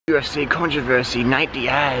UFC controversy, Nate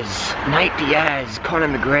Diaz, Conor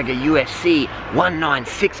McGregor, UFC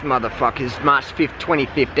 196 motherfuckers, March 5th,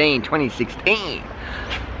 2015, 2016.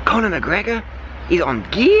 Conor McGregor, he's on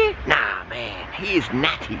gear? Nah, man, he is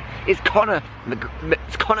natty. It's Conor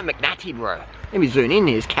McNatty, bro. Let me zoom in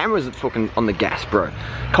here, his camera's fucking on the gas, bro.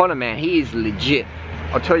 Conor, man, he is legit.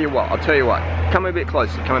 I'll tell you what, come a bit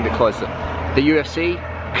closer, The UFC,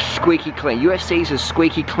 squeaky clean. UFC is as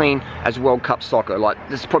squeaky clean as World Cup soccer. Like,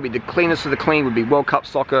 this is probably the cleanest of the clean would be World Cup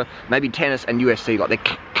soccer, maybe tennis and UFC. Like,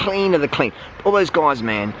 they're clean of the clean. All those guys,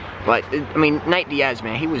 man. Like, I mean, Nate Diaz,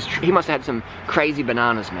 man, he must have had some crazy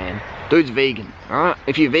bananas, man. Dude's vegan, alright?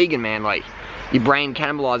 If you're vegan, man, like, your brain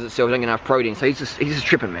cannibalizes itself, don't get enough protein, so he's just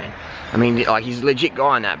tripping, man. I mean, like, he's a legit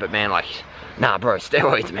guy in that, but man, like, nah, bro,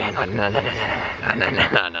 steroids, man. Like,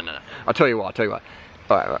 no. I'll tell you what.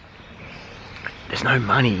 Alright. There's no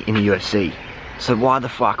money in the UFC, so why the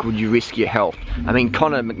fuck would you risk your health? I mean,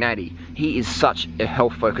 Conor McNatty, he is such a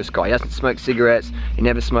health-focused guy. He doesn't smoke cigarettes, he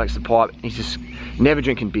never smokes the pipe, he's just never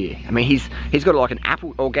drinking beer. I mean, he's got like an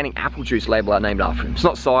organic apple juice label named after him. It's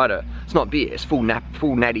not cider, it's not beer, it's full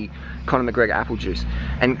natty Conor McGregor apple juice.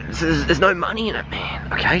 And so there's no money in it,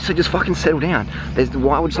 man, okay? So just fucking settle down.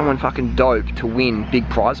 Why would someone fucking dope to win big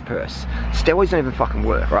prize purse? Steroids don't even fucking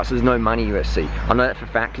work, right? So there's no money in UFC. I know that for a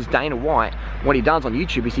fact, because Dana White, what he does on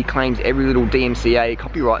YouTube is he claims every little DMCA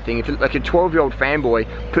copyright thing. If like a 12-year-old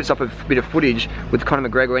fanboy puts up a bit of footage with Conor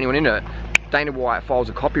McGregor or anyone in it, Dana White files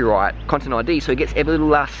a copyright, content ID, so he gets every little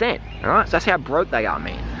last cent, alright? So that's how broke they are,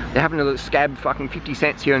 man. They're having to scab fucking 50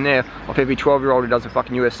 cents here and there off every 12-year-old who does a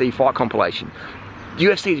fucking UFC fight compilation. The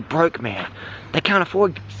UFC is broke, man. They can't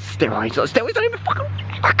afford steroids. Steroids don't even fucking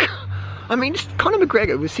work. I mean, Conor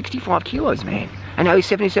McGregor was 65 kilos, man. And now he's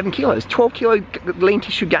 77 kilos. 12 kilo lean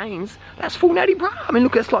tissue gains. That's full natty bra. I mean,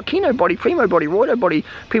 look, that's like Kino body, Primo body, Roido body,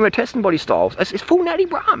 Primo Testin body styles. It's full natty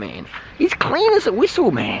bra, man. He's clean as a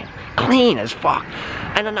whistle, man. Clean as fuck.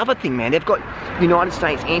 And another thing, man, they've got United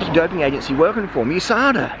States Anti-Doping Agency working for them,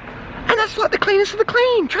 USADA. And that's like the cleanest of the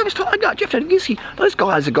clean. Travis Tiger, Jeff Tadagisi, those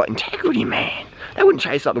guys have got integrity, man. They wouldn't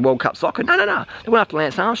chase up the World Cup soccer. No. They went after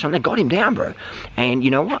Lance Armstrong. They got him down, bro. And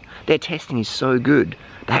you know what? Their testing is so good.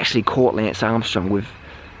 They actually caught Lance Armstrong with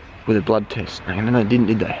a blood test. No, they didn't,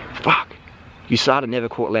 did they? Fuck. USADA never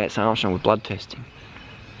caught Lance Armstrong with blood testing.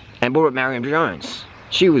 And what about Mariam Jones?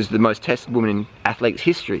 She was the most tested woman in athletics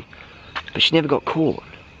history, but she never got caught.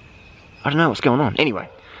 I don't know what's going on. Anyway,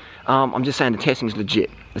 I'm just saying the testing is legit.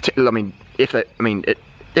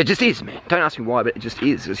 It just is, man. Don't ask me why, but it just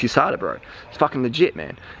is. It's USADA, bro. It's fucking legit,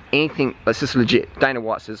 man. Anything, it's just legit. Dana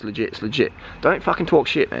White says legit, it's legit. Don't fucking talk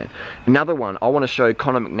shit, man. Another one, I want to show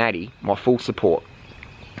Conor McNatty my full support.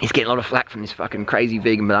 He's getting a lot of flack from this fucking crazy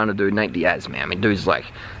vegan banana dude, Nate Diaz, man. I mean, dude's like,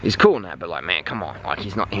 he's cool and that, but like, man, come on. Like,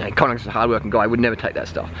 he's not, Conor's a hard-working guy. He would never take that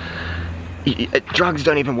stuff. Drugs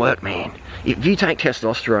don't even work, man. If you take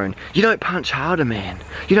testosterone, you don't punch harder, man.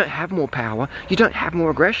 You don't have more power. You don't have more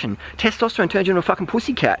aggression. Testosterone turns you into a fucking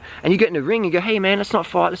pussycat. And you get in the ring and go, hey man, let's not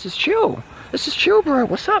fight, let's just chill. Let's just chill, bro.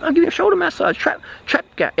 What's up? I'll give you a shoulder massage.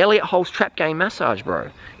 Elliot Holt's trap game massage, bro.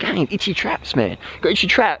 Game, itchy traps, man. Got itchy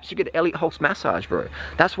traps, you get Elliot Holt's massage, bro.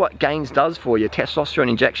 That's what Gains does for you, testosterone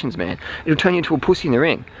injections, man. It'll turn you into a pussy in the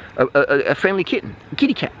ring. A friendly kitten, a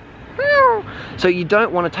kitty cat. So you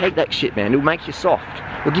don't want to take that shit, man. It'll make you soft.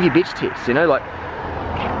 It'll give you bitch tits, you know, like,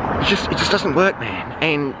 it just doesn't work, man.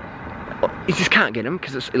 And you just can't get them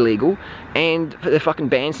because it's illegal. And they're fucking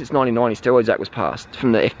banned since 1990. Steroids Act was passed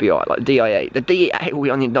from the FBI, like DIA. The DIA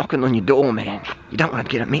will be knocking on your door, man. You don't want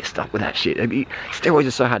to get it mixed up with that shit. Steroids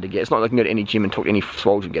are so hard to get. It's not like you can go to any gym and talk to any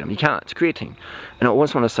swole and get them. You can't. It's creatine. And I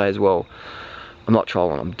just want to say as well, I'm not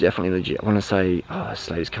trolling, I'm definitely legit. I want to say, oh, this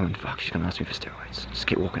lady's coming, fuck, she's going to ask me for steroids. Just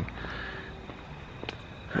keep walking.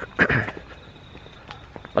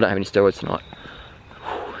 I don't have any steroids tonight.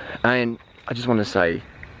 And I just want to say,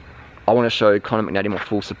 I want to show Conor McNatty my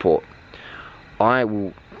full support. I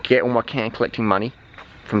will get all my can collecting money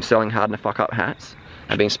from selling Harden the Fuck Up hats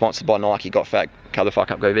and being sponsored by Nike, got fat, cut the fuck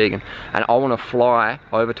up, go vegan. And I want to fly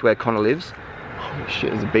over to where Conor lives. Holy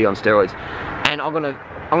shit, there's a bee on steroids. And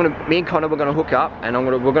me and Conor, we're gonna hook up, and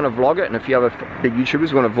we're gonna vlog it, and a few other big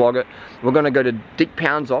YouTubers, we're gonna vlog it. We're gonna go to Dick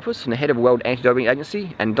Pound's office, and the head of the World Anti-Doping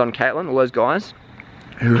Agency, and Don Caitlin, all those guys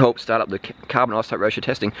who helped start up the carbon isotope ratio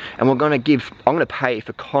testing, and I'm gonna pay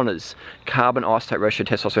for Conor's carbon isotope ratio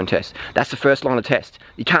testosterone test. That's the first line of test.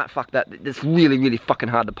 You can't fuck that. It's really, really fucking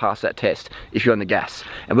hard to pass that test if you're on the gas.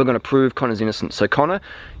 And we're gonna prove Conor's innocent. So Conor,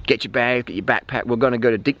 Get your bag, get your backpack. We're going to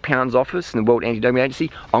go to Dick Pound's office in the World Anti-Doping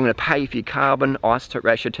Agency. I'm going to pay you for your carbon isotope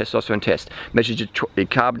ratio testosterone test. Measure your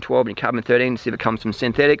carbon 12 and your carbon 13 to see if it comes from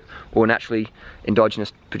synthetic or naturally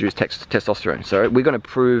endogenous produced testosterone. So we're going to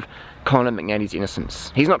prove Conor McNally's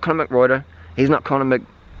innocence. He's not Conor McGregor. He's not Conor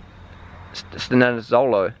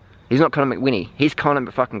McStanazolo. He's not Conor McWinney. He's Conor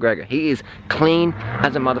McGregor. He is clean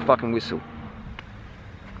as a motherfucking whistle.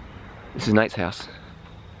 This is Nate's house.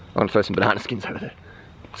 I'm going to throw some banana skins over there.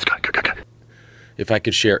 Let's go, go, go, go. If I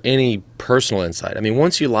could share any personal insight, I mean,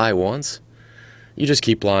 once you lie once, you just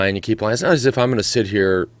keep lying, you keep lying. It's not as if I'm going to sit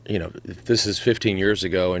here, you know, if this is 15 years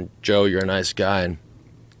ago and Joe, you're a nice guy, and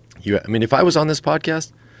you, I mean, if I was on this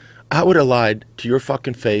podcast, I would have lied to your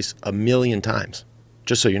fucking face 1,000,000 times,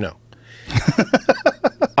 just so you know.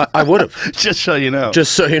 I would have. Just so you know.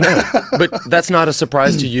 Just so you know. But that's not a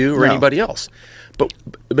surprise to you or anybody else. But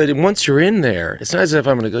once you're in there, it's not as if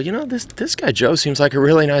I'm going to go, you know, this guy Joe seems like a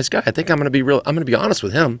really nice guy. I think I'm going to be real. I'm going to be honest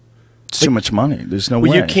with him. It's too much money. There's no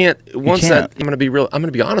way. You can't. Once that, I'm going to be real. I'm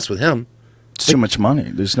going to be honest with him. It's too much money.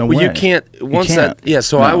 There's no way. You can't. Once that. Yeah.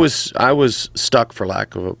 So no. I was stuck, for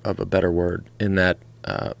lack of a better word, in that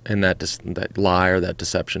lie or that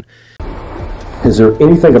deception. Is there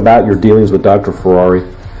anything about your dealings with Dr. Ferrari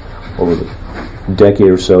over the decade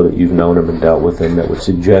or so that you've known him and dealt with him that would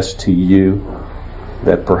suggest to you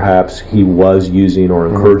that perhaps he was using or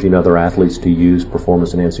encouraging other athletes to use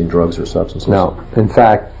performance-enhancing drugs or substances? No. In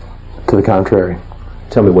fact, to the contrary.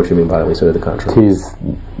 Tell me what you mean by when you say to the contrary. He's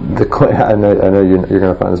I know you're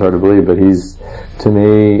going to find this hard to believe, but he's, to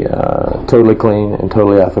me, totally clean and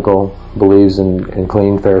totally ethical, believes in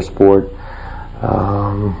clean, fair sport,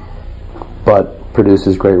 but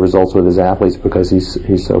produces great results with his athletes because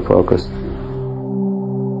he's so focused.